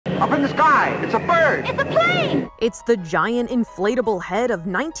Up in the sky! It's a bird! It's a plane! It's the giant inflatable head of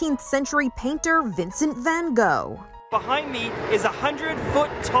 19th century painter Vincent Van Gogh. Behind me is a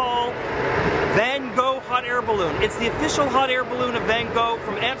 100-foot-tall Van Gogh hot air balloon. It's the official hot air balloon of Van Gogh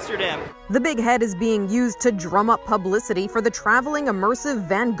from Amsterdam. The big head is being used to drum up publicity for the traveling Immersive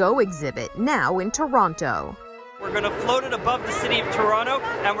Van Gogh Exhibit, now in Toronto. We're going to float it above the city of Toronto,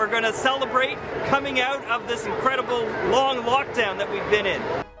 and we're going to celebrate coming out of this incredible long lockdown that we've been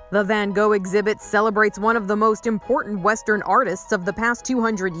in. The Van Gogh exhibit celebrates one of the most important Western artists of the past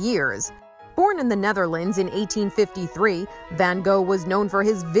 200 years. Born in the Netherlands in 1853, Van Gogh was known for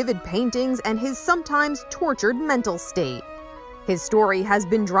his vivid paintings and his sometimes tortured mental state. His story has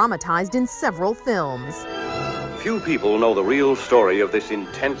been dramatized in several films. Few people know the real story of this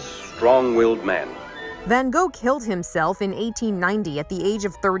intense, strong-willed man. Van Gogh killed himself in 1890 at the age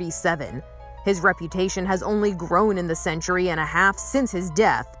of 37. His reputation has only grown in the century and a half since his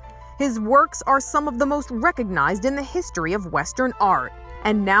death. His works are some of the most recognized in the history of Western art.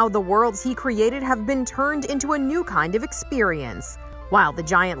 And now the worlds he created have been turned into a new kind of experience, while the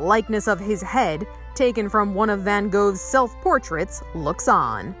giant likeness of his head, taken from one of Van Gogh's self-portraits, looks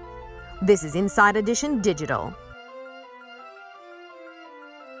on. This is Inside Edition Digital.